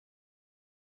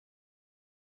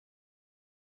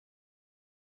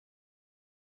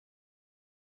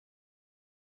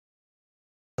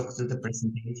structure the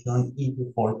presentation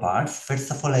into 4 parts.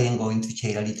 First of all, I am going to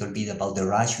share a little bit about the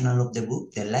rationale of the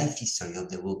book, the life history of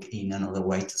the book, in another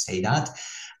way to say that.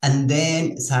 And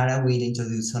then Sara will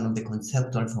introduce some of the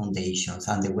conceptual foundations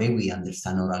and the way we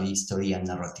understand oral history and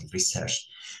narrative research.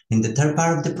 In the third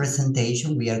part of the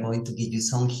presentation, we are going to give you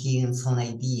some hints, some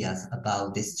ideas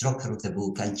about the structure of the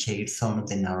book and share some of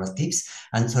the narratives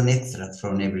and some extras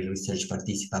from every research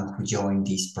participant who joined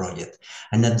this project.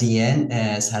 And at the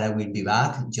end, Sara will be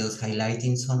back just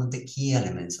highlighting some of the key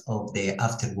elements of the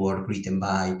afterword written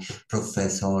by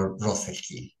Professor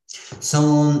Roselki.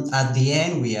 So at the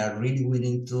end, we are really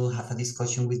willing to have a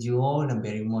discussion with you all and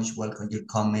very much welcome your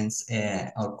comments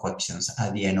or questions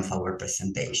at the end of our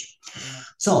presentation.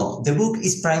 So the book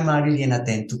is primarily an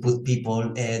attempt to put people,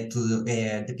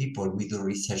 the people we do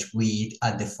research with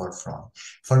at the forefront.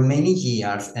 For many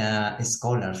years,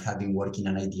 scholars have been working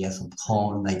on ideas of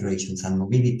home, migrations, and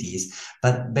mobilities,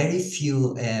 but very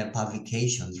few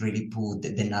publications really put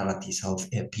the narratives of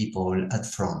people at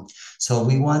front. So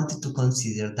we wanted to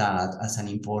consider that as an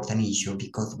important issue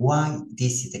because why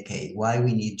this is the case, why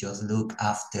we need just look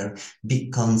after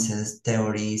big concepts,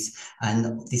 theories,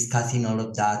 and discussing all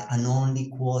of that and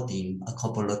only quoting a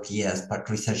couple of years but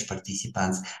research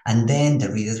participants, and then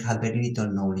the readers have very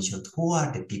little knowledge of who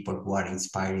are the people who are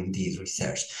inspiring this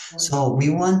research. So we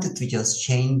wanted to just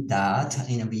change that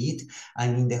in a bit,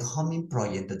 and in the Homing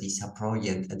project, that is a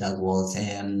project that was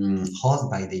hosted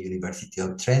by the University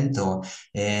of Trento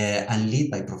and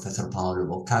led by Professor Paolo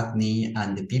Boccagni,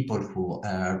 and the people who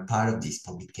are part of this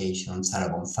publication, Sara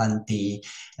Bonfanti,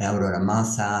 Aurora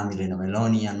Massa, Milena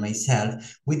Meloni, and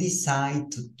myself, we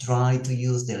decided to try to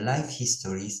use the life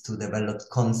histories to develop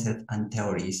concepts and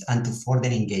theories and to further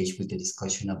engage with the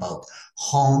discussion about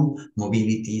home,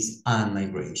 mobilities, and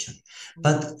migration.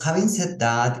 But having said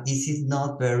that, this is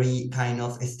not very kind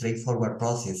of a straightforward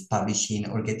process, publishing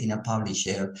or getting a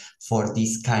publisher for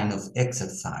this kind of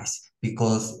exercise.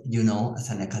 Because, you know, as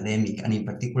an academic and in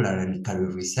particular a career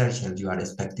researcher, you are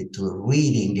expected to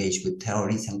really engage with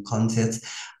theories and concepts,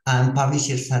 and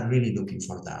publishers are really looking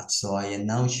for that. So I am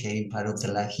now sharing part of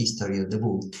the life history of the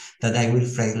book that I will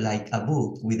frame like a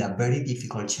book with a very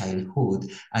difficult childhood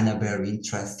and a very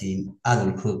interesting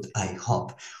adulthood, I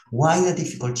hope. Why the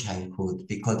difficult childhood?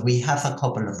 Because we have a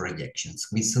couple of rejections.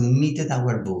 We submitted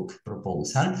our book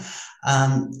proposal,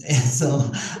 so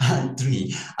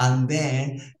 3, and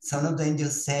then some of them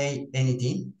just say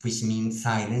anything, which means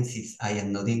silence is I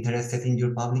am not interested in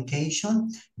your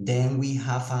publication. Then we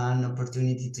have an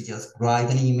opportunity to just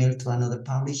write an email to another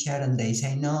publisher and they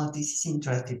say, no, this is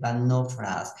interesting, but not for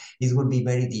us. It would be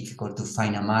very difficult to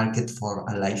find a market for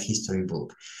a life history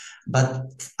book.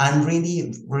 But I'm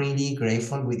really, really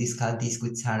grateful. We discussed this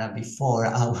with Sara before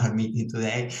our meeting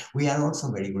today. We are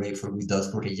also very grateful with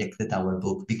those who rejected our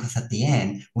book because at the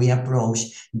end, we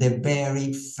approached the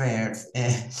very first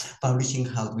publishing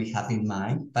house we have in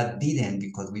mind, but didn't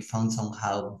because we found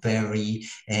somehow very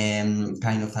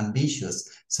kind of ambitious.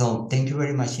 So thank you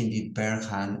very much indeed,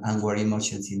 Berhan and War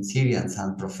Emotions in Syrians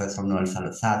and Professor Noel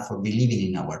Salazar for believing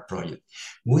in our project.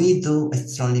 We do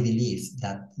strongly believe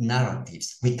that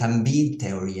narratives, we can build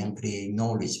theory and create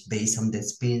knowledge based on the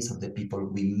experience of the people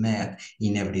we met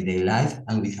in everyday life,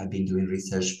 and we have been doing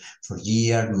research for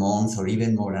years, months, or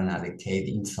even more than a decade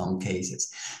in some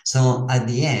cases. So at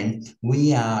the end,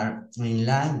 we are in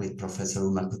line with Professor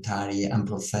Uma Kutari and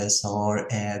Professor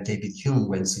David Hume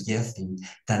when suggesting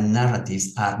that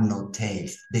narratives are not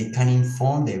tales. They can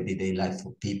inform the everyday life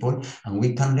of people, and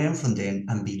we can learn from them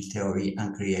and build theory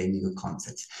and create new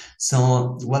concepts.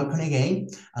 So welcome again,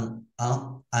 and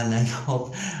I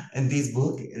hope this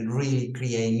book really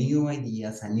create new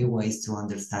ideas and new ways to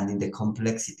understanding the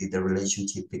complexity, the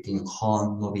relationship between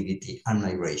home, mobility, and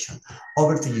migration.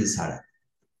 Over to you, Sara.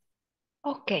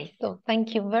 Okay, so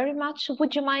thank you very much.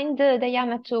 Would you mind,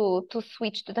 Diana, to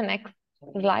switch to the next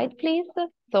slide, please?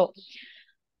 So,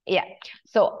 yeah,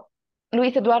 so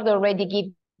Luis Eduardo already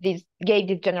gave this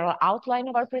general outline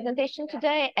of our presentation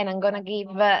today, and I'm going to give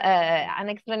an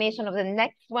explanation of the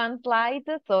next one slide,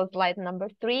 so slide number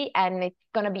 3, and it's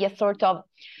going to be a sort of,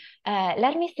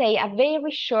 let me say, a very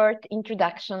short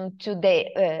introduction to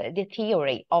the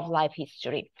theory of life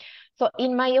history. So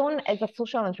in my own, as a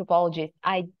social anthropologist,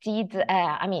 I did,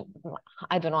 I mean,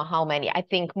 I don't know how many, I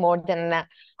think more than a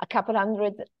couple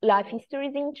hundred life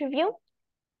histories interview.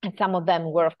 And some of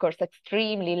them were, of course,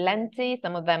 extremely lengthy.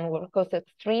 Some of them were, of course,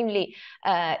 extremely,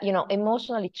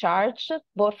 emotionally charged,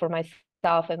 both for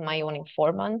myself and my own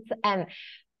informants. And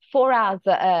for us,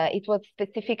 it was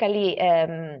specifically,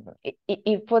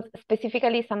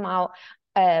 somehow,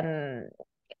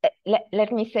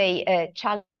 let me say,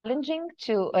 challenging challenging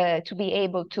to be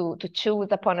able to choose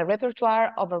upon a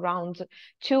repertoire of around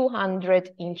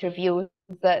 200 interviews.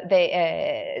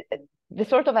 The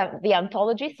sort of the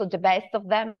anthology, so the best of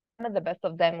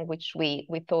them, which we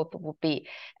thought would be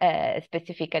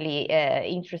specifically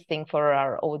interesting for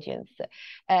our audience.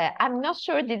 I'm not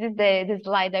sure this is the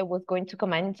slide I was going to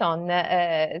comment on,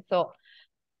 so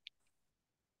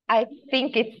I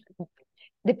think it's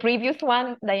the previous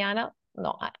one, Diana.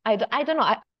 No, I don't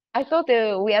know. I thought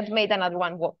we had made another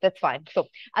one. Well, that's fine. So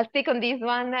I'll stick on this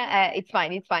one. It's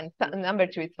fine. It's fine. Number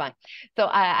 2 is fine. So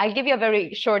I'll give you a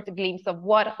very short glimpse of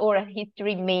what oral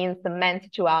history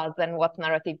meant to us and what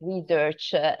narrative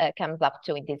research comes up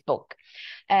to in this book.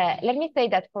 Let me say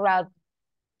that for us,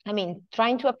 I mean,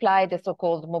 trying to apply the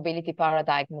so-called mobility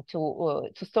paradigm to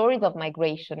stories of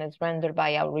migration as rendered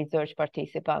by our research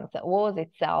participants was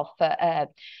itself a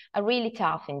really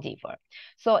tough endeavor.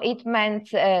 So it meant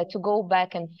to go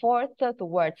back and forth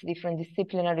towards different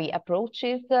disciplinary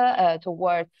approaches,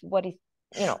 towards what is,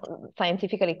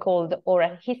 scientifically called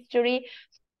oral history.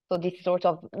 So this sort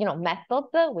of, method,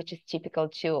 which is typical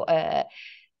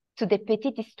to the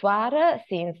petite histoire,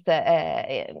 since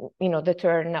the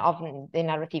turn of the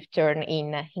narrative turn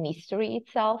in history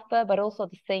itself, but also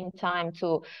at the same time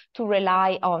to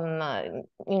rely on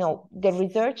the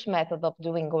research method of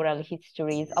doing oral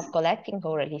histories, of collecting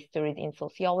oral histories in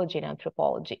sociology and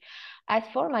anthropology. As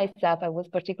for myself, I was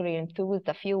particularly enthused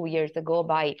a few years ago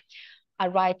by a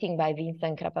writing by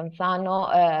Vincent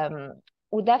Crapanzano,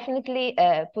 who definitely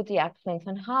put the accent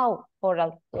on how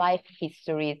oral life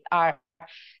histories are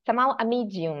somehow a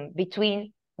medium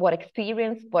between what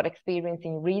experience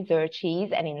in research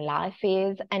is and in life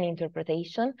is, and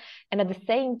interpretation. And at the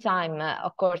same time,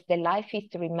 of course, the life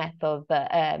history method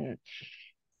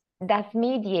does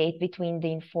mediate between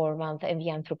the informant and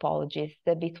the anthropologist,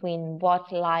 between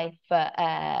what life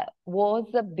was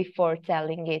before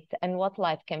telling it and what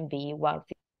life can be once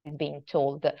it's being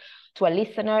told to a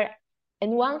listener,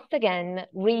 and once again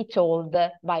retold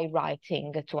by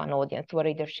writing to an audience, to a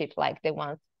readership like the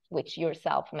ones which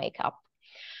yourself make up.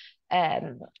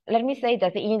 Let me say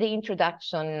that in the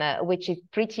introduction, which is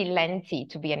pretty lengthy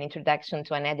to be an introduction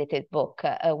to an edited book,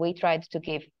 we tried to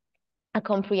give a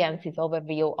comprehensive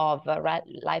overview of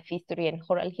life history and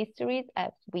oral histories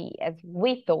as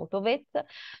we thought of it.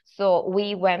 So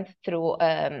we went through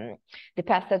the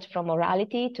passage from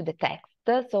orality to the text.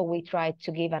 So we tried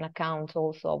to give an account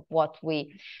also of what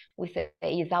we say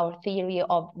is our theory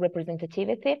of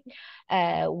representativity.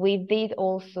 We did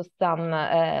also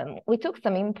we took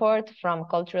some import from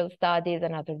cultural studies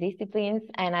and other disciplines.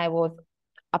 And I was,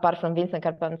 apart from Vincent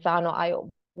Crapanzano, I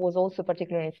was also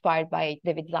particularly inspired by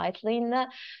David Zeitlin.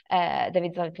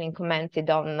 David Zeitlin commented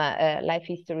on life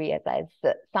history as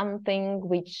something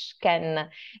which can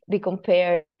be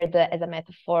compared as a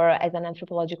metaphor, as an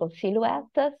anthropological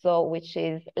silhouette, so which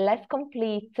is less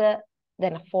complete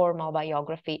than a formal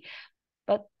biography,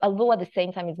 but although at the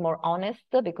same time is more honest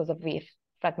because of its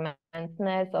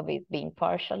fragmentedness, of it being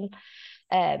partial.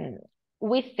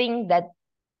 We think that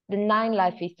the 9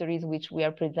 life histories which we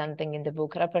are presenting in the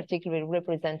book are particularly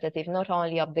representative not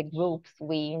only of the groups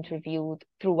we interviewed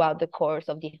throughout the course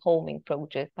of the homing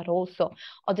project, but also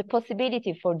of the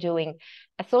possibility for doing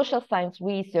a social science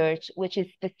research which is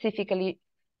specifically,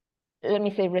 let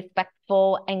me say,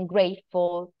 respectful and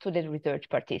grateful to the research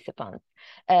participants.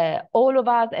 All of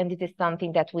us, and this is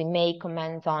something that we may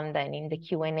comment on then in the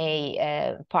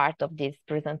Q&A part of this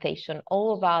presentation,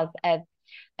 all of us have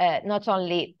not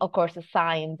only, of course,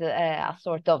 assigned a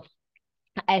sort of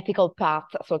ethical path,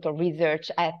 a sort of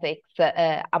research ethics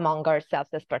among ourselves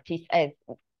as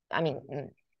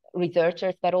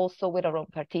researchers, but also with our own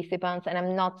participants. And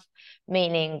I'm not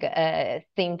meaning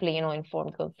simply,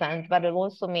 informed consent, but I'm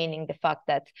also meaning the fact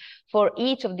that for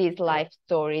each of these life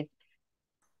stories,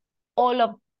 all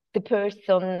of the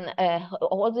person,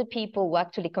 all the people who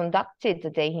actually conducted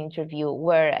the interview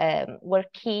were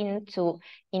keen to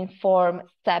inform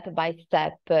step by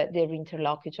step their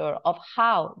interlocutor of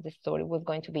how the story was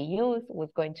going to be used, was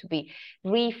going to be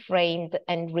reframed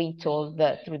and retold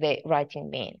through the writing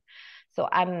means. So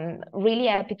I'm really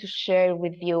happy to share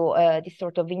with you this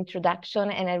sort of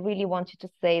introduction, and I really wanted to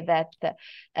say that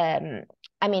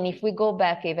if we go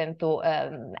back even to,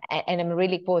 and I'm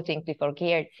really quoting before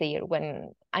Geertz here,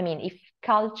 if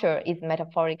culture is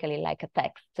metaphorically like a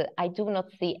text, I do not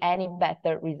see any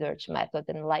better research method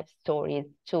than life stories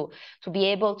to be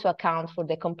able to account for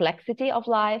the complexity of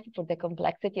life, for the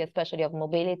complexity especially of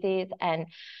mobilities, and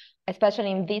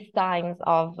especially in these times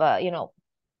of,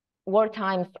 war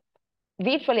times,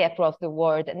 virtually across the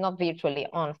world, not virtually,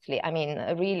 honestly, I mean,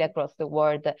 really across the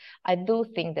world, I do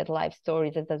think that life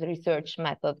stories as a research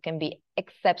method can be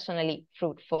exceptionally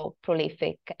fruitful,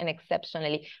 prolific, and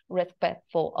exceptionally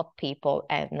respectful of people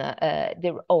and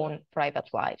their own private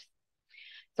lives.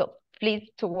 So please,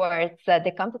 towards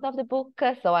the content of the book,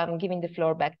 so I'm giving the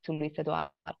floor back to Luis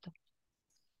Eduardo.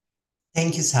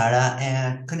 Thank you,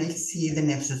 Sara. Can I see the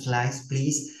next slides,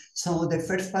 please? So the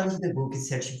first part of the book is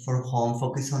Searching for Home,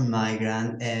 focus on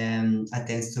migrant,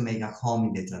 attempts to make a home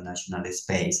in the transnational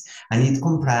space. And it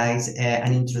comprises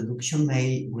an introduction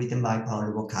written by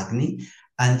Paolo Boccagni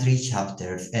and 3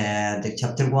 chapters. The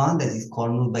chapter 1 that is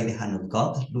called Moved by the Hand of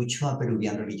God, Lucho, a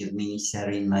Peruvian religious minister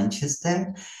in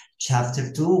Manchester.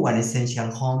 Chapter 2, One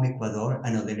Essential Home, Ecuador,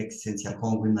 Another Essential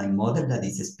Home with My Mother, that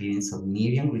is Experience of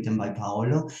Miriam, written by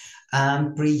Paolo,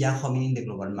 and Priya, Homing in the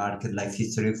Global Market, Life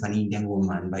History of an Indian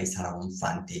Woman by Sara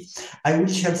Bonfanti. I will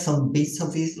share some bits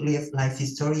of his life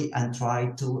history and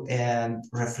try to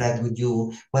reflect with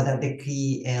you what are the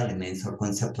key elements or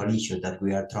conceptual issues that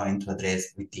we are trying to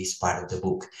address with this part of the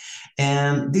book.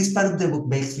 This part of the book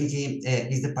basically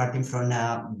is departing from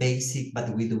a basic,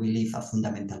 but we do believe a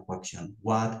fundamental question: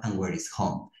 what and where is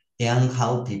home? And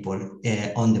how people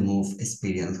on the move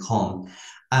experience home.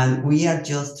 And we are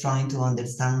just trying to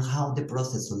understand how the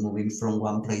process of moving from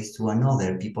one place to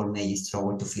another, people may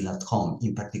struggle to feel at home,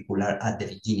 in particular at the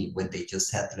beginning when they just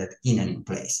settled in a new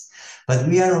place. But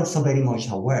we are also very much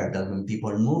aware that when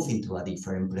people move into a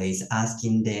different place,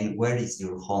 asking them where is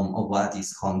your home or what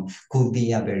is home could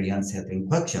be a very unsettling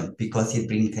question, because it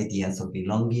brings ideas of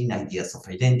belonging, ideas of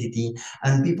identity,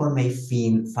 and people may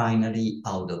feel finally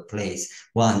out of place.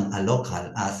 One, a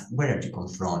local asks, where are you come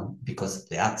from? Because of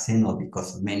the accent or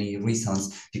because of many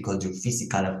reasons, because of your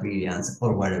physical appearance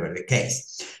or whatever the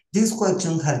case. This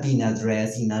question has been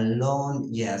addressed in a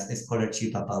long,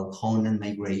 scholarship about home and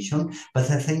migration, but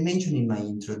as I mentioned in my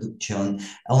introduction,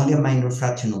 only a minor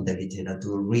fraction of the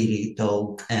literature really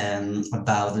talk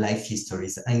about life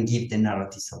histories and give the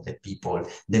narratives of the people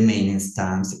the main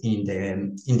stance in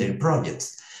their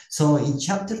projects. So in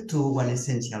chapter 2, One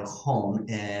Essential Home,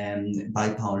 by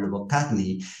Paolo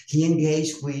Boccagni, he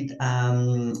engaged with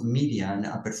Miriam,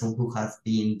 a person who has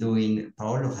been doing,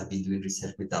 Paolo has been doing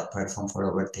research with that person for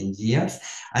over 10 years.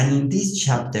 And in this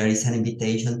chapter is an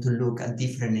invitation to look at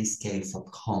different scales of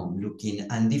home, looking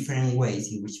at different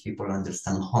ways in which people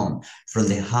understand home, from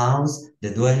the house,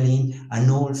 the dwelling, and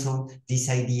also this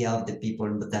idea of the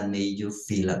people that made you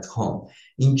feel at home.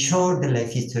 In short, the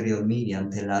life history of Miriam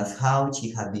tells us how she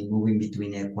had been moving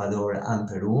between Ecuador and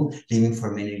Peru, living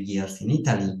for many years in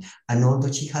Italy. And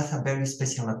although she has a very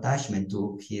special attachment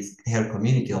to her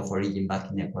community of origin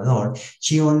back in Ecuador,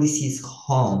 she only sees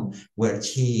home where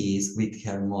she is with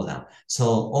her mother. So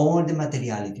all the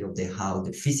materiality of the house,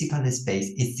 the physical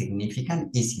space is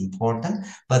significant, is important,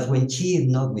 but when she is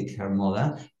not with her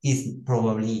mother, it's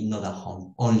probably not a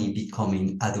home, only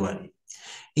becoming a dwelling.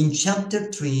 In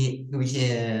chapter 3, which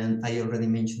I already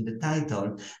mentioned the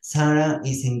title, Sara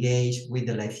is engaged with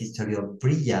the life history of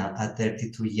Priya, a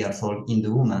 32 years old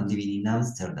Hindu woman living in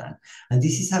Amsterdam. And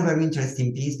this is a very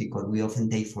interesting piece because we often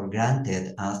take for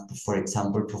granted, as for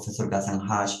example, Professor Ghassan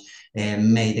Hash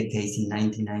made the case in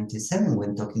 1997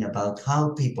 when talking about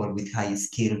how people with high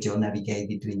skills navigate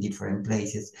between different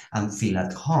places and feel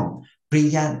at home.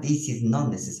 Priya, this is not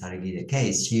necessarily the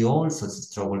case. She also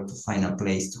struggled to find a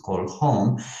place to call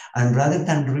home, and rather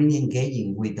than really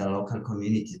engaging with the local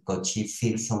community, because she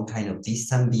feels some kind of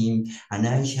distant being, an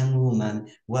Asian woman,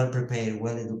 well-prepared,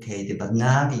 well-educated, but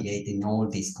navigating all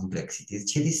these complexities,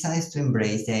 she decides to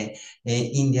embrace the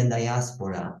Indian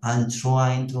diaspora and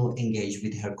trying to engage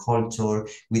with her culture,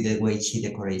 with the way she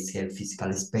decorates her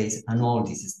physical space and all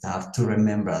this stuff to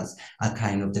remembrance a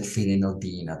kind of the feeling of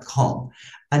being at home.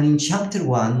 And in chapter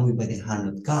 1, Moved by the Hand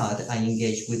of God, I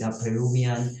engaged with a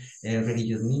Peruvian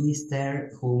religious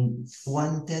minister who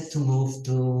wanted to move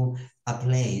to a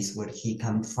place where he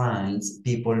can find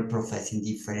people professing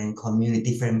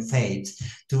different faiths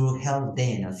to help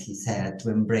them, as he said, to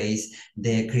embrace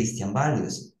the Christian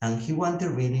values. And he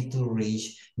wanted really to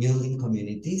reach Muslim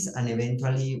communities and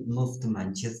eventually move to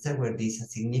Manchester, where there is a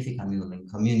significant Muslim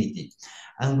community.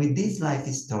 And with this life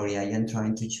story, I am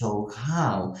trying to show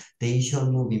how the issue of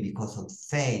moving because of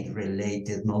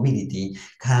faith-related mobility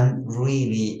can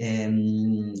really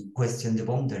question the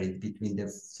boundaries between the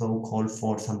so-called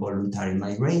forced and voluntary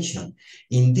migration.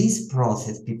 In this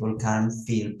process, people can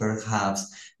feel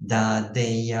perhaps that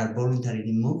they are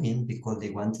voluntarily moving because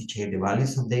they want to share the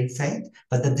values of their faith,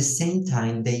 but at the same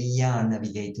time, they are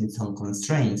navigating some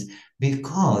constraints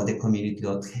because the community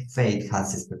of faith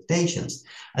has expectations.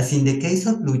 As in the case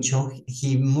of Lucho,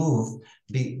 he moved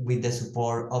with the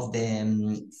support of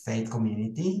the faith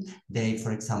community. They,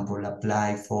 for example,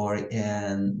 apply for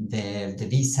the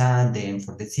visa, then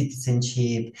for the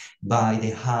citizenship, buy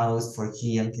the house for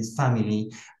he and his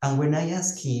family. And when I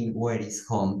asked him where is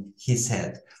home, he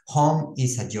said, home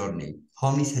is a journey.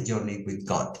 Home is a journey with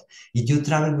God. If you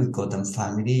travel with God and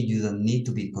family, you don't need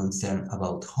to be concerned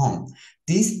about home.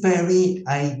 This very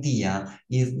idea,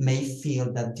 it may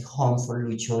feel that the home for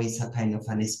Lucho is a kind of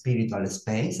an spiritual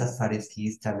space as far as he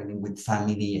is traveling with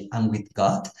family and with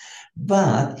God.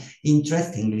 But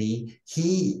interestingly,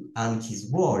 he and his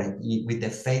work with the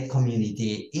faith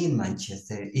community in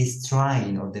Manchester is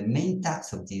trying, or the main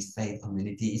task of this faith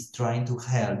community is trying to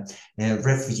help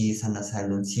refugees and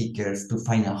asylum seekers to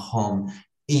find a home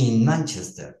in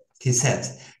Manchester. He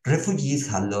says, refugees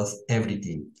have lost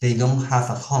everything. They don't have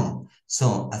a home.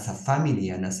 So as a family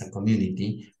and as a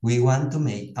community, we want to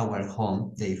make our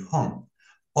home their home.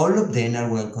 All of them are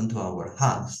welcome to our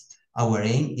house. Our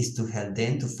aim is to help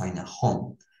them to find a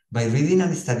home. By reading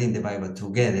and studying the Bible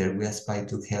together, we aspire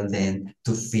to help them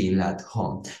to feel at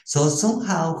home. So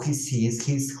somehow he sees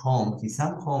his home, his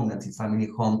own home, not his family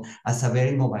home, as a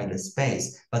very mobile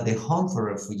space, but the home for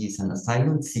refugees and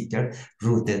asylum seekers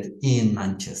rooted in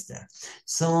Manchester.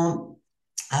 So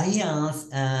I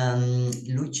asked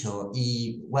Lucho,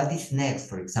 what is next,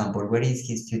 for example, where is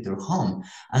his future home?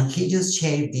 And he just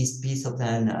shared this piece of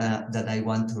that I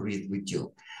want to read with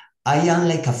you. I am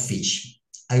like a fish.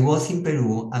 I was in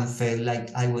Peru and felt like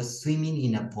I was swimming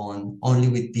in a pond only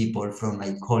with people from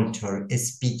my culture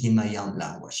speaking my own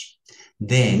language.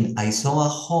 Then I saw a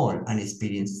hole and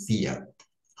experienced fear.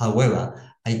 However,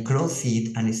 I crossed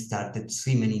it and started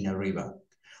swimming in a river.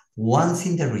 Once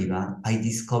in the river, I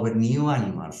discovered new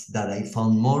animals that I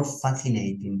found more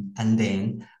fascinating, and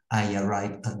then I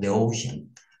arrived at the ocean.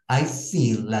 I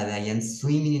feel like I am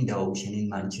swimming in the ocean in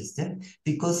Manchester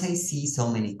because I see so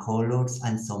many colors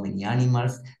and so many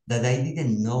animals that I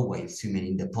didn't know while swimming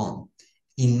in the pond.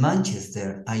 In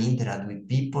Manchester, I interact with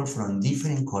people from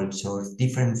different cultures,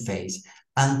 different faiths,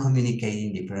 and communicate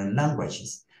in different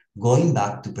languages. Going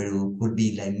back to Peru could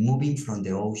be like moving from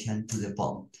the ocean to the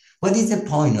pond. What is the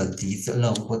point of this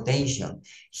long quotation?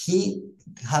 He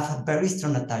has a very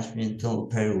strong attachment to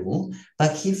Peru,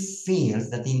 but he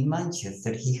feels that in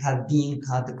Manchester he had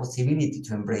the possibility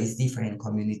to embrace different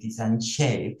communities and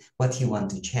share what he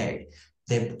wants to share,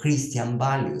 the Christian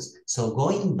values. So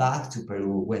going back to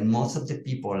Peru, when most of the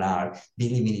people are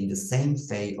believing in the same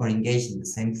faith or engaged in the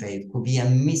same faith, could be a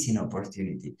missing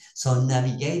opportunity. So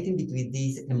navigating between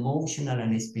this emotional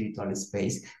and spiritual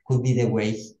space could be the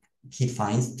way he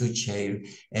finds to share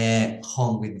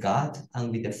home with God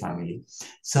and with the family.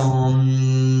 So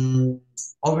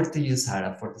over to you,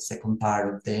 Sara, for the second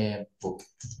part of the book.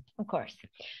 Of course.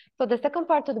 So the second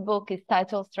part of the book is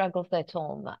titled Struggles at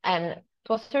Home. And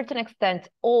to a certain extent,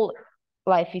 all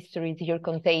life histories here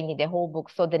contained in the whole book,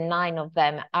 so the 9 of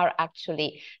them are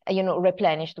actually,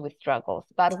 replenished with struggles.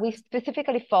 But we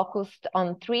specifically focused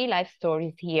on 3 life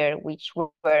stories here, which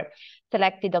were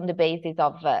selected on the basis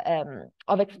of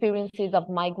experiences of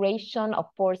migration, of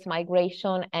forced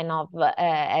migration, and of,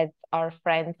 as our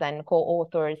friends and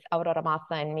co-authors Aurora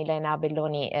Massa and Milena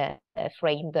Belloni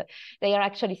framed, they are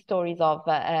actually stories of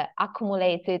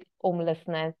accumulated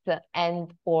homelessness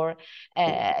and or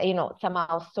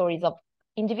somehow stories of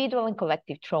individual and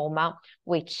collective trauma,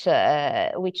 which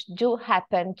do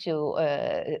happen to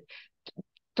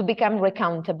become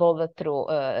recountable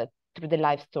through the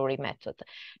life story method.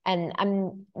 And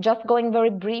I'm just going very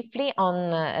briefly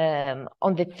on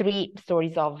the 3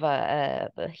 stories of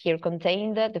here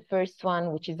contained. The first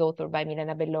one, which is authored by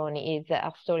Milena Belloni, is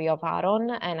a story of Aaron,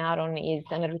 and Aaron is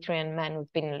an Eritrean man who's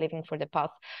been living for the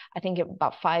past, I think,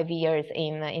 about 5 years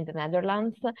in the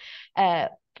Netherlands.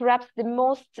 Perhaps the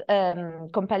most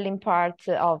compelling part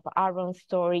of Aaron's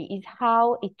story is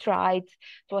how he tried,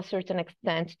 to a certain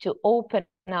extent, to open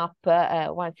up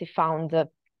once he found the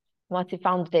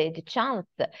chance,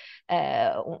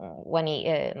 when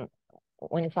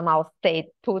he somehow stayed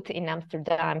put in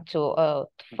Amsterdam to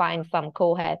find some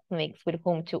co-ethnics with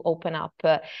whom to open up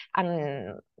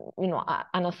an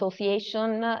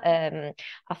association, a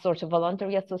sort of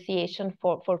voluntary association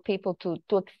for people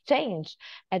to exchange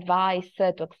advice,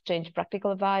 to exchange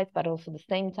practical advice, but also at the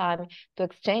same time to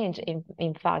exchange,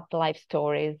 in fact, life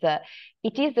stories.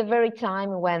 It is the very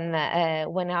time when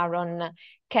Aaron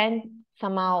can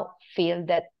somehow feel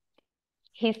that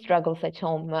his struggles at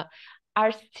home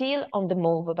are still on the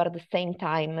move, but at the same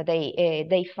time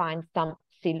they find some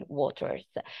still waters.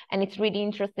 And it's really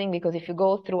interesting because if you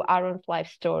go through Aaron's life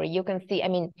story, you can see,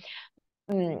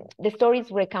 the stories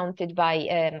recounted by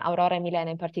Aurora and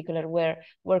Milena in particular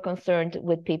were concerned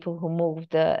with people who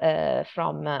moved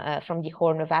from the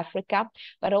Horn of Africa,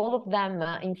 but all of them,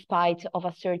 in spite of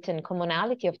a certain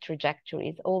commonality of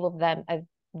trajectories, all of them have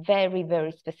very,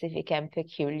 very specific and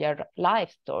peculiar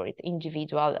life stories,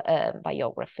 individual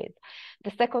biographies.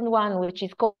 The second one, which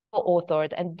is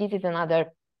co-authored, and this is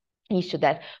another issue,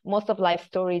 that most of life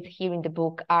stories here in the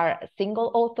book are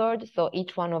single authored, so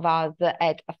each one of us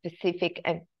had a specific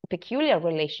and peculiar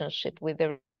relationship with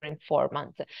the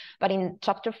informant. But in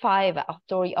chapter 5, a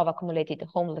story of accumulated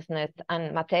homelessness,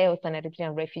 and Mateus, an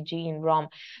Eritrean refugee in Rome,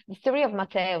 the story of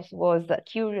Mateus was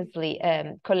curiously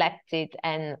collected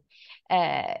and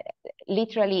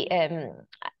literally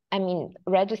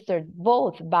registered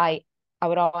both by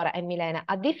Aurora and Milena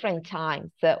at different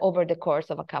times over the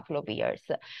course of a couple of years.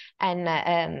 And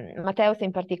Mateus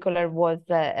in particular was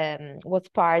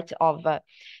part of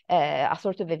a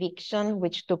sort of eviction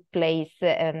which took place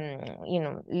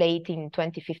late in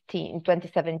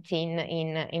 2017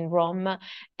 in Rome,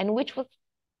 and which was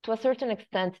to a certain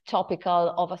extent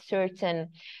topical of a certain,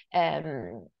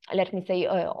 let me say,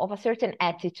 of a certain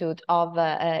attitude of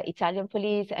Italian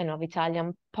police and of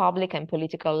Italian public and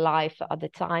political life at the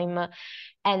time.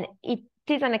 And it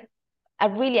is a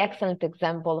really excellent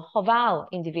example of how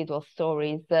individual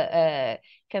stories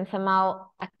can somehow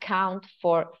account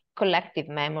for collective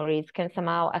memories, can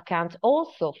somehow account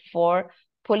also for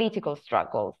political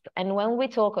struggles. And when we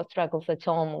talk of struggles at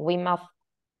home, we must,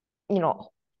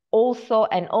 also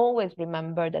and always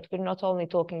remember that we're not only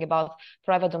talking about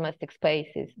private domestic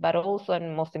spaces, but also,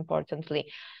 and most importantly,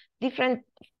 different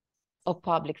of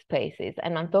public spaces.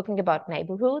 And I'm talking about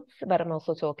neighborhoods, but I'm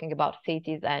also talking about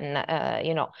cities and,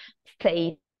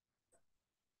 states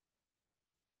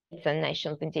and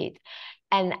nations indeed.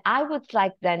 And I would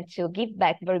like then to give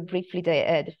back very briefly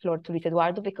the floor to Luis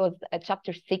Eduardo, because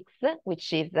chapter 6,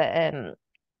 which is an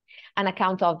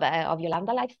account of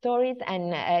Yolanda life stories,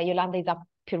 and Yolanda is a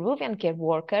Peruvian care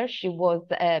worker. She was,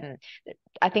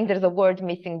 I think there's a word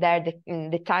missing there.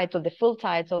 The full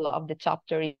title of the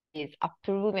chapter is A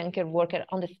Peruvian Care Worker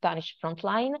on the Spanish Front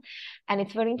Line. And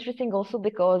it's very interesting also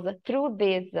because through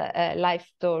this life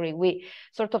story, we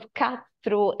sort of cut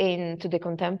through into the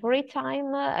contemporary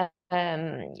time.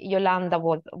 Yolanda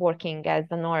was working as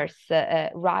a nurse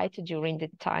right during the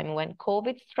time when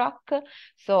COVID struck.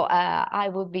 So I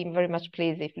would be very much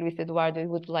pleased if Luis Eduardo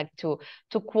would like to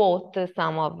quote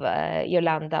some of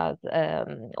Yolanda's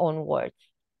own words.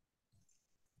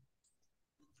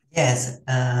 Yes,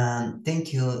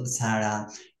 thank you, Sara.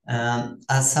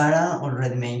 As Sara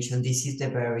already mentioned, this is the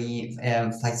very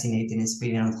fascinating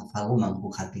experience of a woman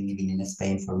who had been living in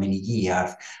Spain for many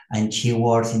years, and she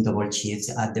works in double shifts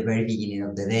at the very beginning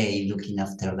of the day, looking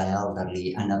after the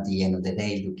elderly, and at the end of the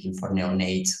day, looking for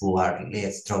neonates who are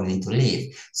struggling to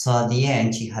live. So at the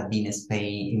end, she had been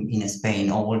in Spain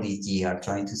all this year,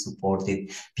 trying to support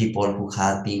people who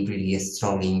had been really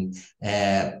struggling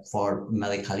for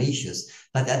medical issues.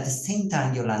 But at the same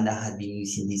time, Yolanda had been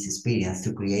using this experience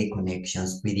to create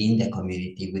connections within the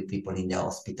community, with people in the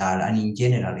hospital and in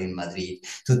general in Madrid,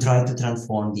 to try to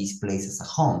transform these places a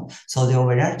home. So the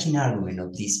overarching argument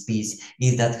of this piece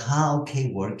is that how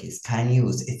care workers can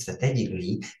use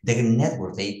strategically the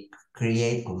network they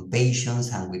create with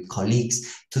patients and with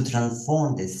colleagues to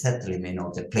transform the settlement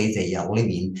of the place they are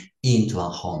living into a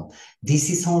home. This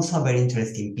is also a very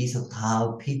interesting piece of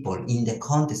how people in the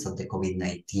context of the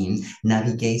COVID-19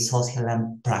 navigate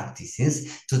social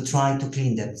practices to try to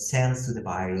clean themselves to the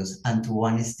virus, and to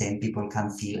one extent people can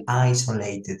feel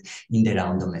isolated in their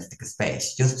own domestic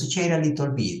space. Just to share a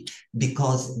little bit,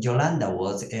 because Yolanda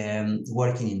was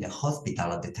working in the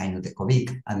hospital at the time of the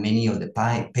COVID, and many of the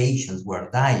patients were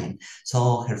dying.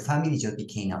 So her family just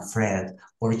became afraid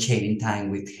or sharing time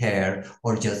with her,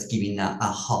 or just giving a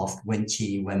hug when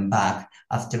she went back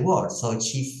afterwards. So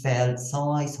she felt so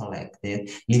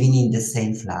isolated, living in the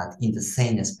same flat, in the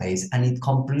same space, and it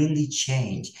completely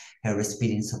changed her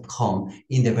experience of home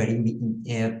in the very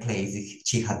place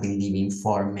she had been living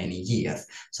for many years.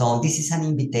 So this is an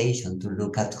invitation to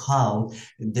look at how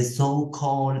the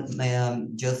so-called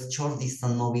just short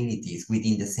distance mobilities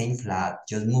within the same flat,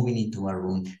 just moving into a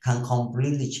room, can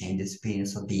completely change the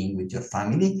experience of being with your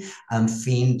family, and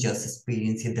feel just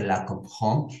experiencing the lack of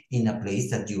home in a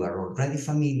place that you are already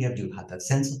familiar, you have that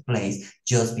sense of place,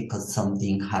 just because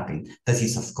something happened. That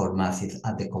is, of course, massive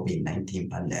at the COVID-19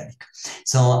 pandemic.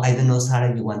 So I don't know,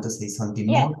 Sara, you want to say something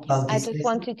more about this? I just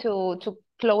wanted to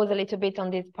close a little bit on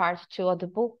this part 2 of the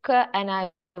book, and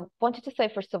I wanted to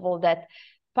say, first of all, that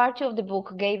part 2 of the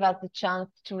book gave us the chance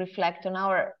to reflect on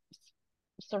our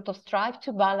sort of strive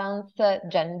to balance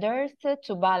genders,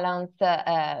 to balance,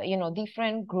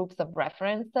 different groups of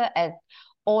reference, as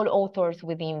all authors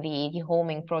within the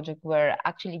homing project were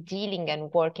actually dealing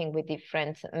and working with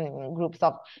different groups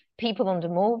of people on the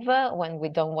move, when we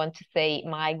don't want to say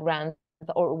migrants,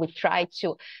 or we try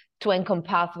to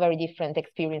encompass very different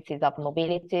experiences of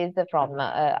mobilities from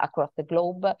across the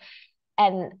globe.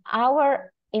 And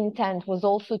our intent was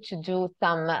also to do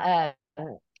some,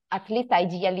 at least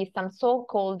ideally, some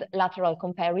so-called lateral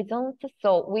comparisons.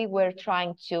 So we were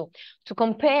trying to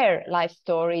compare life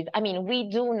stories. I mean, we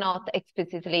do not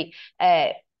explicitly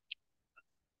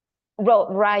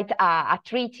write a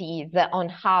treatise on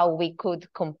how we could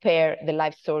compare the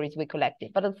life stories we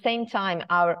collected. But at the same time,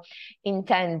 our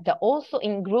intent, also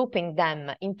in grouping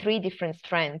them in 3 different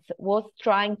strands, was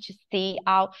trying to see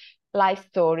how life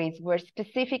stories were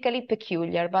specifically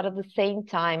peculiar, but at the same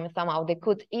time, somehow they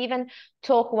could even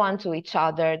talk one to each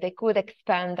other. They could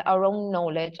expand our own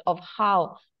knowledge of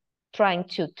how trying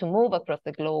to move across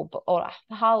the globe, or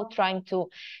how trying to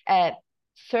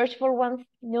search for one's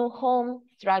new home,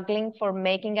 struggling for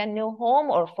making a new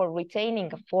home or for retaining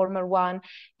a former one,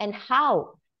 and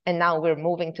how, and now we're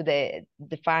moving to the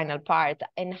final part,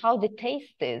 and how the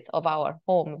tastes of our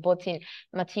home, both in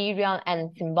material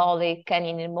and symbolic and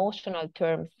in emotional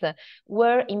terms,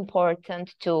 were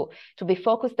important to be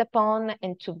focused upon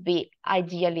and to be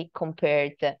ideally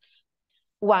compared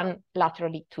one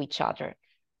laterally to each other.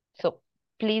 So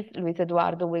please, Luis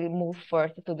Eduardo, will move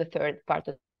first to the third part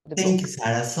of the book. Thank you,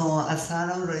 Sara. So, as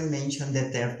Sara already mentioned, the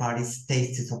third part is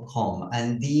Tastes of Home,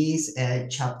 and this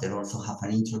chapter also have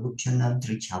an introduction and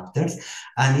 3 chapters,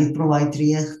 and it provides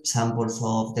 3 examples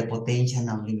of the potential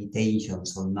and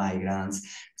limitations of migrants'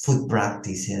 food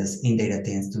practices in their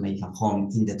attempts to make a home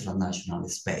in the transnational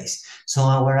space. So,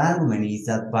 our argument is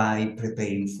that by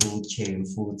preparing food, sharing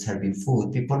food, serving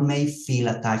food, people may feel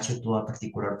attached to a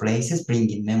particular places,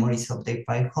 bringing memories of their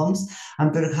prior homes,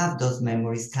 and perhaps those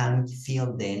memories can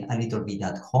feel then a little bit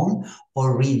at home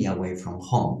or really away from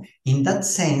home. In that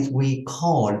sense, we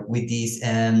call with these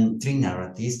 3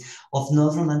 narratives of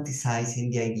not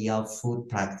romanticizing the idea of food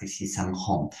practices and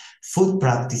home. Food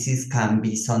practices can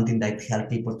be something that help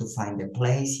people to find a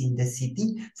place in the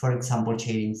city, for example,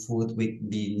 sharing food with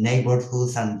the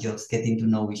neighborhoods and just getting to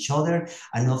know each other.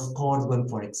 And of course, when,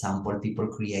 for example, people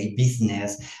create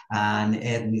business and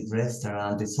ethnic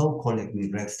restaurants, the so-called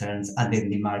ethnic restaurants and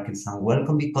ethnic markets are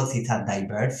welcome because it's a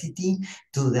diversity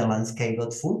to the landscape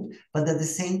of food. But at the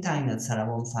same time, as Sara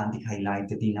Bonfanti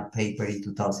highlighted in a paper in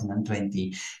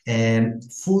 2020,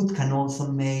 food can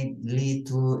also may lead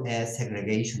to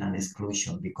segregation and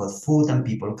exclusion, because food and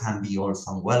people can be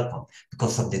also unwelcome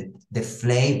because of the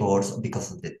flavors,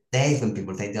 because of the taste, when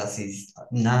people say this is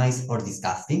nice or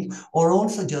disgusting, or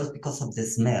also just because of the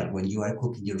smell. When you are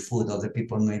cooking your food, other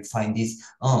people may find this,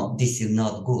 oh, this is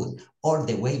not good, or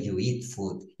the way you eat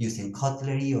food, using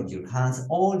cutlery or your hands.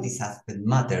 All this aspect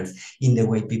matters in the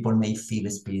way people may feel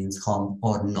experience home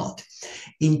or not.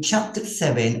 In chapter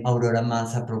 7, Aurora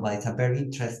Mansa provides a very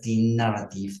interesting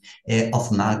narrative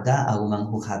of Magda, a woman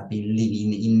who had been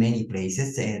living in many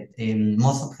places.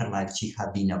 Most of her life she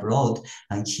had been abroad,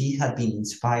 and she had been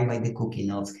inspired by the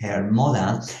cooking of her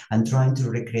mother and trying to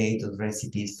recreate those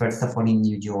recipes, first of all in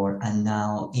New York and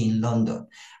now in London.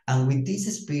 And with this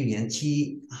experience,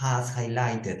 she has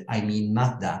highlighted,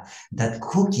 Magda, that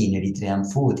cooking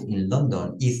Eritrean food in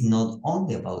London is not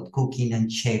only about cooking and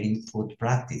sharing food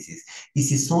practices.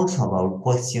 This is also about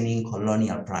questioning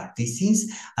colonial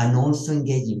practices and also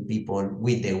engaging people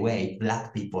with the way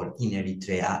Black people in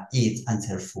Eritrea eat and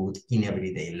serve food in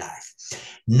everyday life.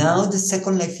 Now, the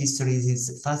second life history is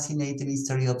a fascinating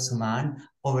history of Suman.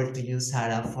 Over to you,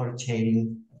 Sara, for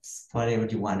sharing whatever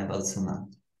you want about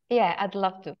Suman. Yeah, I'd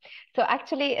love to. So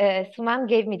actually, Suman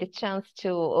gave me the chance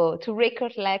to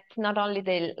recollect not only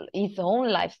his own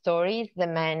life stories. The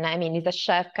man, he's a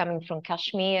chef coming from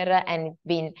Kashmir and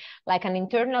been like an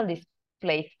internal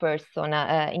displaced person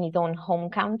in his own home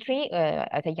country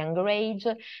at a younger age,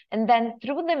 and then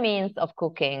through the means of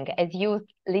cooking, as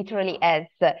used literally as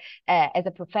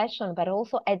a profession, but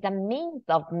also as a means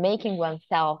of making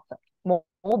oneself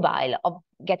mobile, of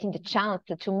getting the chance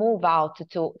to move out,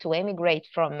 to emigrate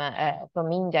from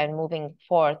India and moving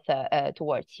forth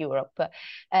towards Europe.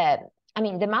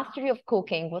 The mastery of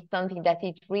cooking was something that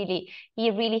he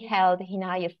really held in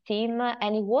high esteem,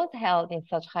 and he was held in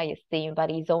such high esteem by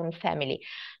his own family.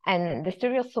 And the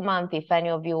story of Sumanti, if any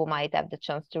of you might have the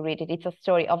chance to read it, it's a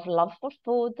story of love for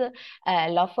food,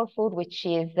 which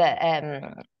is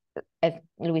as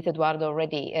Luis Eduardo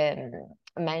already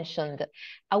mentioned,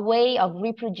 a way of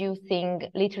reproducing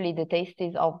literally the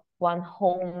tastes of one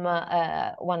home,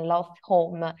 one lost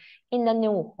home, in a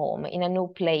new home, in a new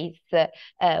place,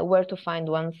 where to find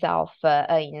oneself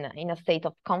in a state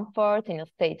of comfort, in a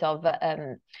state of,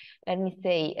 let me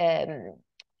say,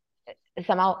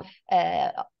 somehow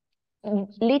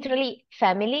literally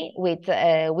family with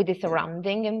the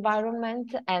surrounding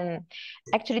environment. And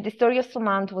actually the story of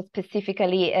Sumant was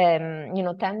specifically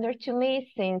tender to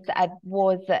me, since I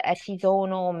was at his own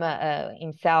home,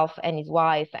 himself and his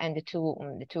wife and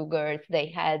the two girls they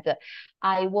had.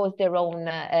 I was their own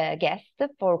guest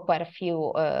for quite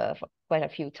a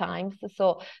few times.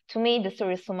 So to me the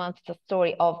story of Sumant is a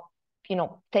story of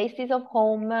tastes of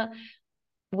home,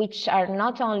 which are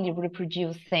not only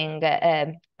reproducing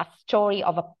a story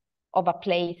of a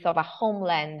place, of a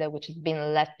homeland which has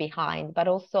been left behind, but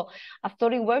also a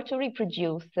story where to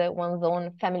reproduce one's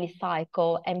own family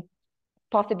cycle and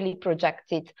possibly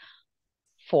project it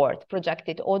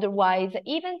otherwise,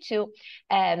 even to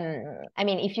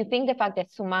if you think the fact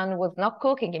that Suman was not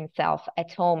cooking himself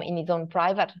at home in his own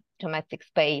private domestic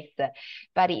space,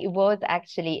 but he was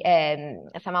actually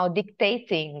somehow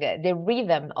dictating the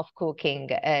rhythm of cooking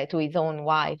to his own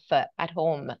wife at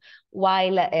home,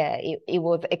 while he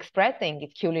was expressing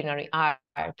his culinary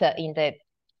art in the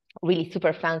really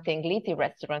super fancy and glitzy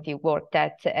restaurant he worked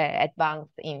at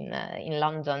Banks in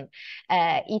London.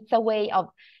 It's a way of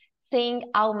seeing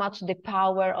how much the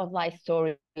power of life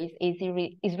stories is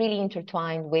really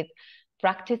intertwined with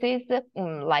practices,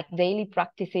 like daily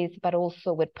practices, but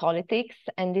also with politics.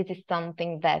 And this is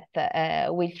something that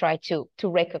we'll try to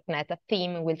recognize, a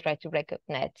theme we'll try to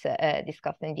recognize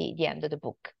discussing the end of the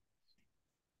book.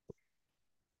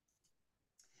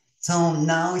 So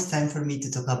now it's time for me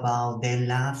to talk about the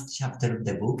last chapter of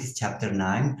the book, it's chapter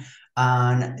 9.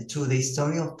 And through the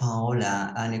story of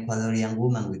Paola, an Ecuadorian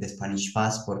woman with a Spanish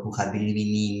passport who had been living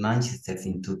in Manchester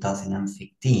since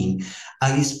 2015,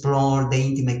 I explore the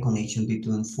intimate connection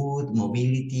between food,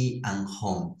 mobility, and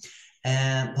home.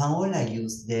 Paola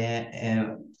used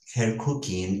her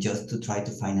cooking just to try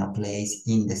to find a place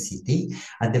in the city.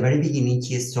 At the very beginning,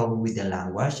 she struggled with the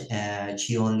language.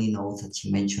 She only knows, that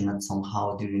she mentioned that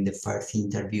somehow during the first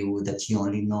interview, that she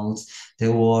only knows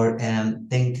the word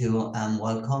thank you and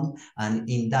welcome. And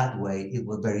in that way, it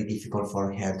was very difficult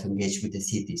for her to engage with the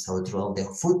city. So throughout the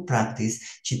food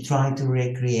practice, she tried to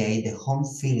recreate the home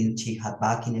feeling she had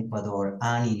back in Ecuador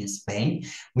and in Spain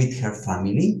with her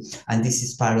family. And this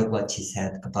is part of what she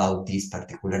said about this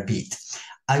particular bit.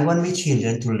 I want my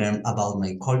children to learn about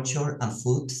my culture, and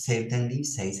food certainly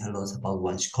says a lot about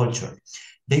one's culture.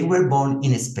 They were born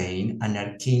in Spain and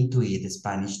are keen to eat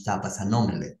Spanish tapas and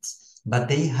omelets, but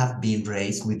they have been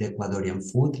raised with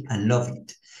Ecuadorian food and love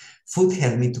it. Food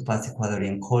helped me to pass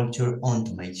Ecuadorian culture on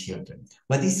to my children.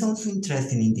 What is also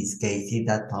interesting in this case is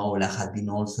that Paola had been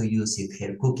also using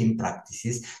her cooking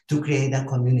practices to create a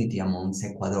community amongst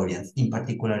Ecuadorians, in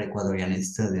particular Ecuadorian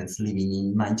students living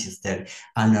in Manchester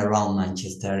and around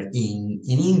Manchester in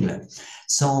England.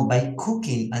 So by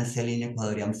cooking and selling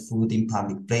Ecuadorian food in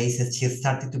public places, she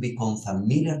started to become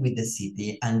familiar with the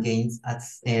city and gains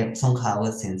somehow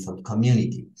a sense of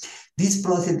community. This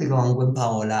process began when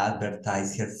Paola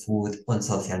advertised her food on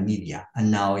social media,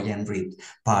 and now I am read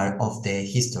part of the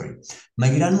history. My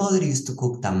grandmother used to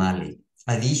cook tamale,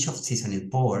 a dish of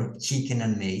seasoned pork, chicken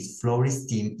and maize, flour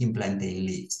steamed in plantain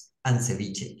leaves, and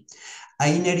ceviche. I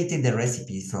inherited the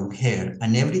recipes from her,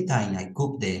 and every time I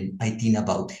cook them, I think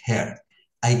about her.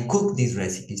 I cook these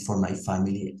recipes for my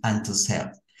family and to sell.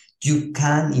 You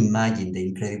can imagine the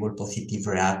incredible positive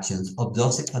reactions of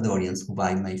those Ecuadorians who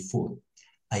buy my food.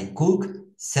 I cook,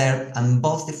 serve, and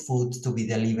box the food to be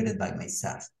delivered by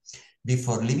myself.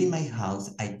 Before leaving my house,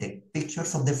 I take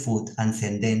pictures of the food and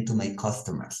send them to my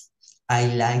customers. I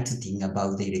like to think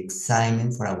about their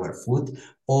excitement for our food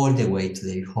all the way to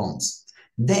their homes.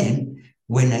 Then,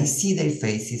 when I see their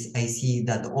faces, I see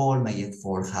that all my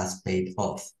effort has paid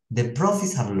off. The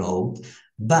profits are low,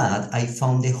 but I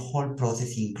found the whole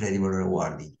process incredibly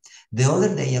rewarding. The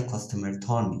other day, a customer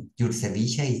told me, your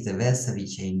ceviche is the best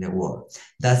ceviche in the world.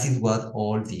 That is what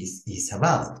all this is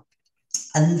about.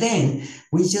 And then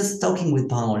we're just talking with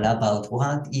Paola about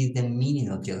what is the meaning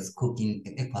of just cooking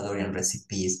Ecuadorian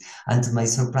recipes. And to my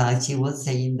surprise, she was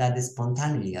saying that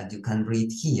spontaneously, as you can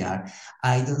read here,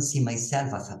 I don't see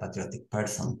myself as a patriotic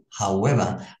person.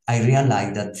 However, I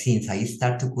realized that since I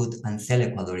started to cook and sell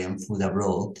Ecuadorian food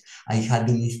abroad, I had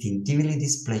been instinctively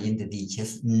displaying the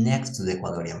dishes next to the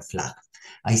Ecuadorian flag.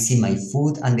 I see my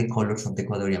food and the colors of the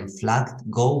Ecuadorian flag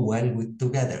go well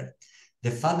together. The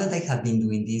fact that I have been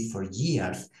doing this for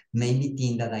years made me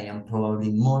think that I am probably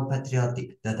more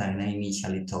patriotic than I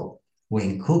initially thought.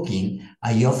 When cooking,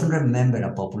 I often remember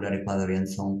a popular Ecuadorian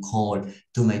song called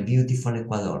To My Beautiful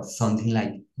Ecuador, something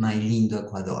like My Lindo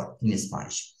Ecuador in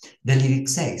Spanish. The lyric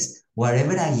says,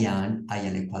 wherever I am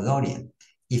Ecuadorian.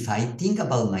 If I think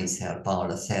about myself,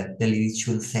 Paola said, the lyric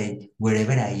should say,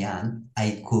 wherever I am,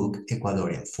 I cook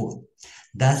Ecuadorian food.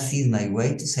 That is my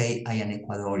way to say I am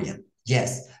Ecuadorian.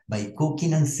 Yes, by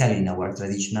cooking and selling our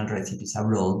traditional recipes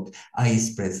abroad, I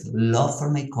express love for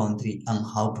my country and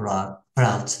how proud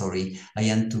I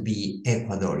am to be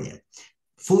Ecuadorian.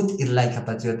 Food is like a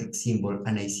patriotic symbol,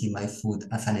 and I see my food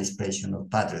as an expression of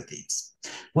patriotism.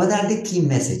 What are the key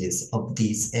messages of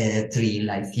these three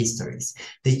life histories?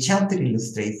 The chapter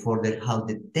illustrates further how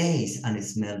the taste and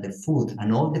smell the food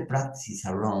and all the practices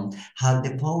around have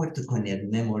the power to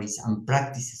connect memories and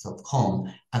practices of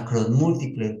home across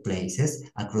multiple places,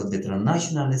 across the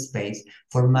transnational space,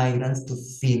 for migrants to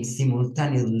feel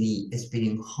simultaneously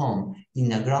experiencing home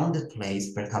in a grounded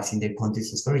place, perhaps in their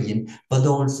countries of origin, but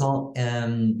also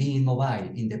being mobile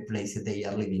in the places they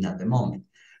are living at the moment.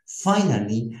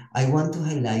 Finally, I want to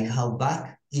highlight how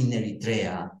back in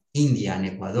Eritrea, India, and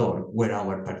Ecuador, where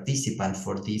our participants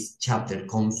for this chapter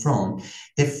come from,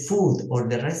 the food or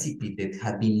the recipe that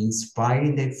had been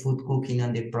inspiring their food cooking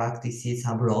and their practices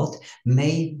abroad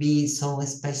may be so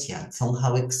special,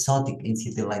 somehow exotic in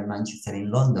cities like Manchester and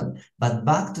London. But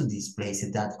back to these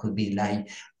places that could be like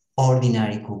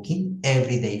ordinary cooking,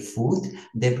 everyday food,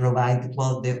 they provide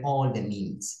all the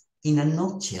means. In a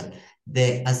nutshell,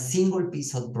 a single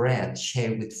piece of bread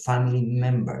shared with family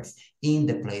members in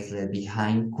the place left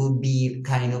behind could be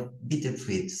kind of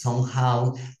bittersweet,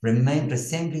 somehow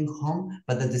resembling home,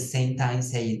 but at the same time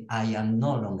saying, I am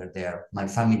no longer there. My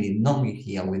family is not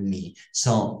here with me.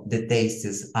 So the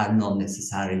tastes are not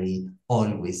necessarily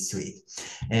always sweet.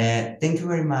 Thank you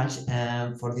very much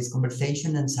for this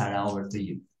conversation, and Sara, over to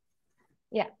you.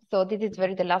 Yeah, so this is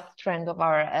the last trend of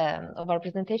our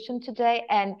presentation today,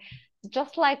 and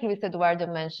just like Luis Eduardo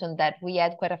mentioned that we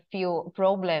had quite a few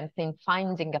problems in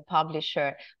finding a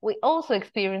publisher, we also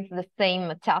experienced the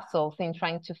same tussles in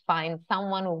trying to find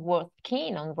someone who was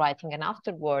keen on writing an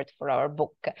afterword for our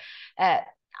book.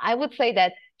 I would say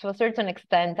that to a certain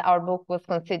extent, our book was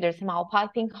considered somehow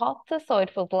piping hot, so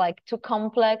it was like too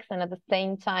complex and at the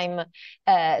same time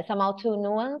somehow too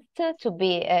nuanced to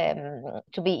be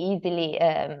easily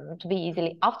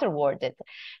afterworded.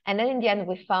 And then in the end,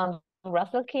 we found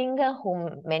Russell King,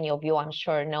 whom many of you, I'm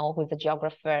sure, know, who's a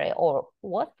geographer, or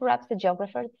was perhaps a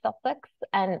geographer at Sussex,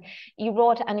 and he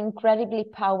wrote an incredibly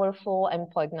powerful and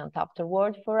poignant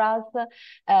afterword for us.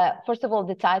 First of all,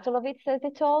 the title of it says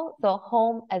it all, so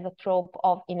home as a trope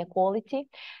of inequality,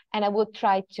 and I would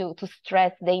try to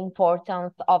stress the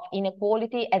importance of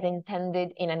inequality as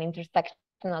intended in an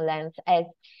intersectional lens, as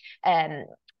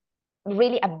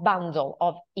really a bundle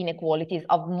of inequalities,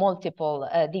 of multiple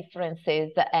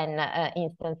differences and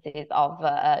instances of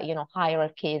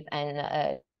hierarchies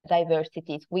and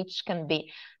diversities, which can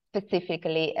be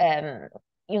specifically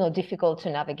difficult to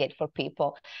navigate for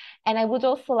people. And I would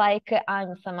also like,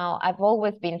 I've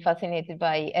always been fascinated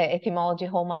by etymology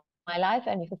all my life,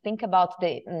 and if you think about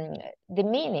the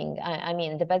meaning, I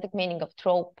mean the basic meaning of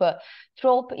trope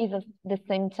is at the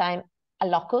same time a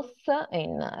locus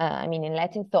in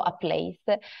Latin, so a place,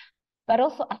 but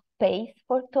also a space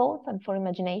for thought and for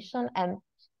imagination and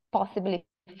possibly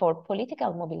for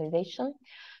political mobilization.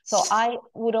 So I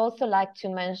would also like to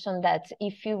mention that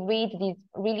if you read these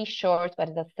really short, but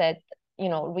as I said,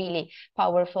 really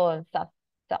powerful and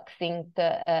succinct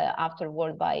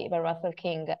afterword by Russell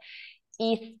King,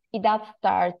 it does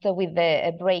start with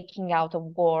the breaking out of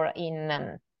war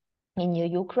in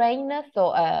Ukraine.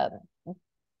 So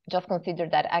just consider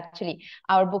that actually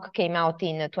our book came out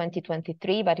in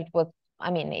 2023, but it was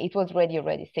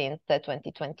ready since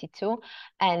 2022.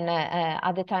 And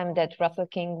at the time that Russell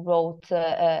King wrote,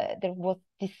 there was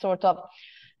this sort of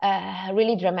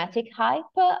really dramatic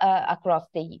hype across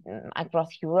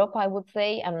Europe, I would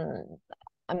say,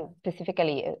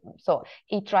 specifically. So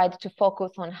he tried to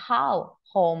focus on how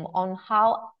home, on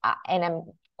how, and I'm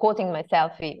quoting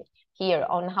myself here,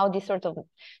 on how this sort of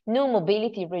new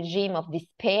mobility regime of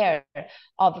despair,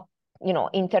 of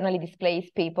internally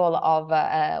displaced people, of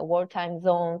wartime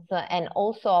zones, and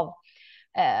also of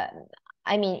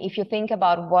if you think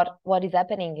about what is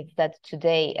happening, is that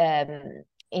today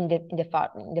in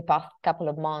the past couple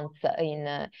of months in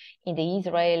the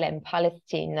Israel and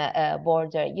Palestine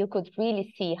border, you could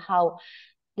really see how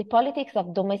the politics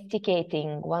of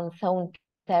domesticating one's own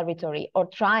territory or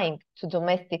trying to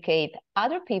domesticate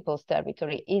other people's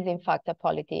territory is in fact a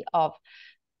polity of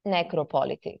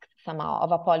necropolitics somehow,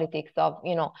 of a politics of,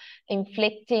 you know,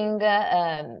 inflicting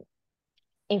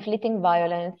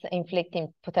violence,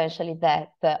 inflicting potentially death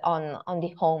on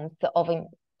the homes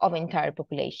of entire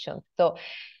populations. So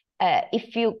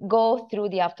if you go through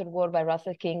The Afterword by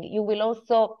Russell King, you will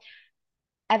also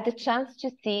have the chance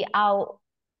to see how,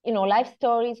 you know, life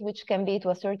stories, which can be to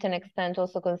a certain extent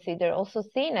also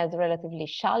seen as relatively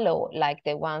shallow, like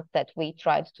the ones that we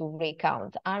tried to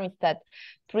recount, are instead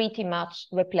pretty much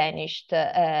replenished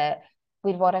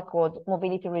with what I called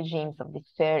mobility regimes of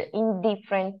despair in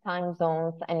different time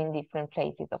zones and in different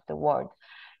places of the world.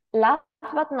 Last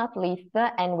but not least,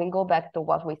 and we'll go back to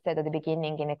what we said at the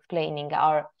beginning in explaining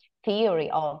our theory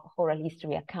of oral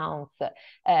history accounts,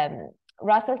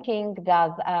 Russell King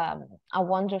does a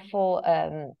wonderful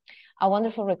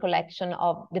recollection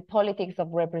of the politics of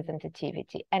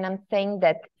representativity. And I'm saying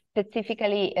that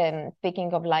specifically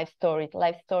speaking of life stories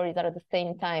are at the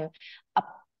same time a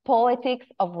poetics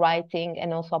of writing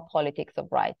and also a politics of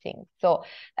writing. So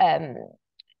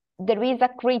there is a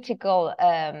critical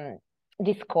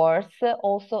discourse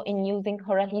also in using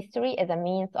oral history as a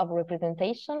means of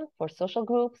representation for social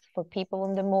groups, for people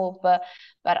on the move,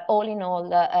 but all in all,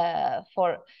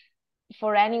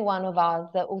 for any one of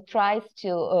us who tries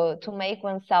to make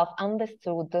oneself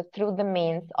understood through the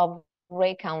means of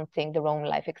recounting their own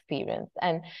life experience.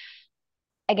 And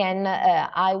again,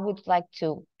 I would like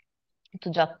to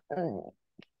just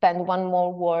spend one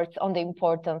more word on the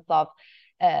importance of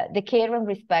the care and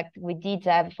respect we did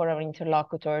have for our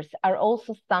interlocutors are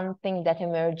also something that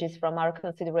emerges from our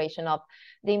consideration of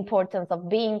the importance of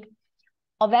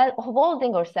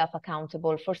holding ourselves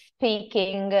accountable for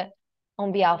speaking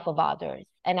on behalf of others.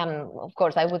 And of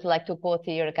course, I would like to quote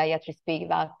here Gayatri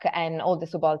Spivak and all the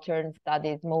subaltern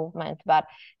studies movement, but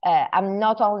I'm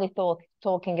not only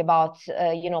talking about,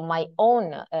 you know, my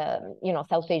own, you know,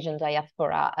 South Asian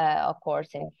diaspora, of course,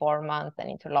 informants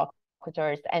and interlocutors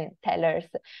and tellers,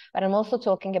 but I'm also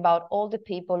talking about all the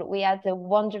people we had the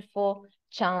wonderful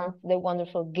chance, the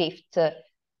wonderful gift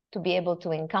to be able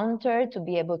to encounter, to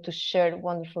be able to share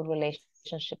wonderful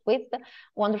relationship with,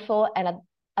 wonderful, and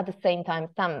at the same time,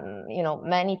 some, you know,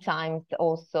 many times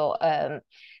also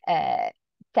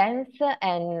tense.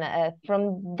 And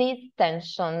from this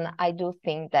tension, I do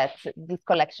think that this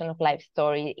collection of life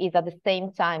story is at the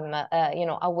same time, you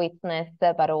know, a witness,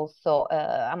 but also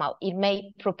it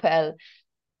may propel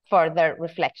further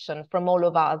reflection from all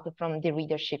of us, from the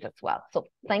readership as well. So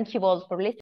thank you all for listening.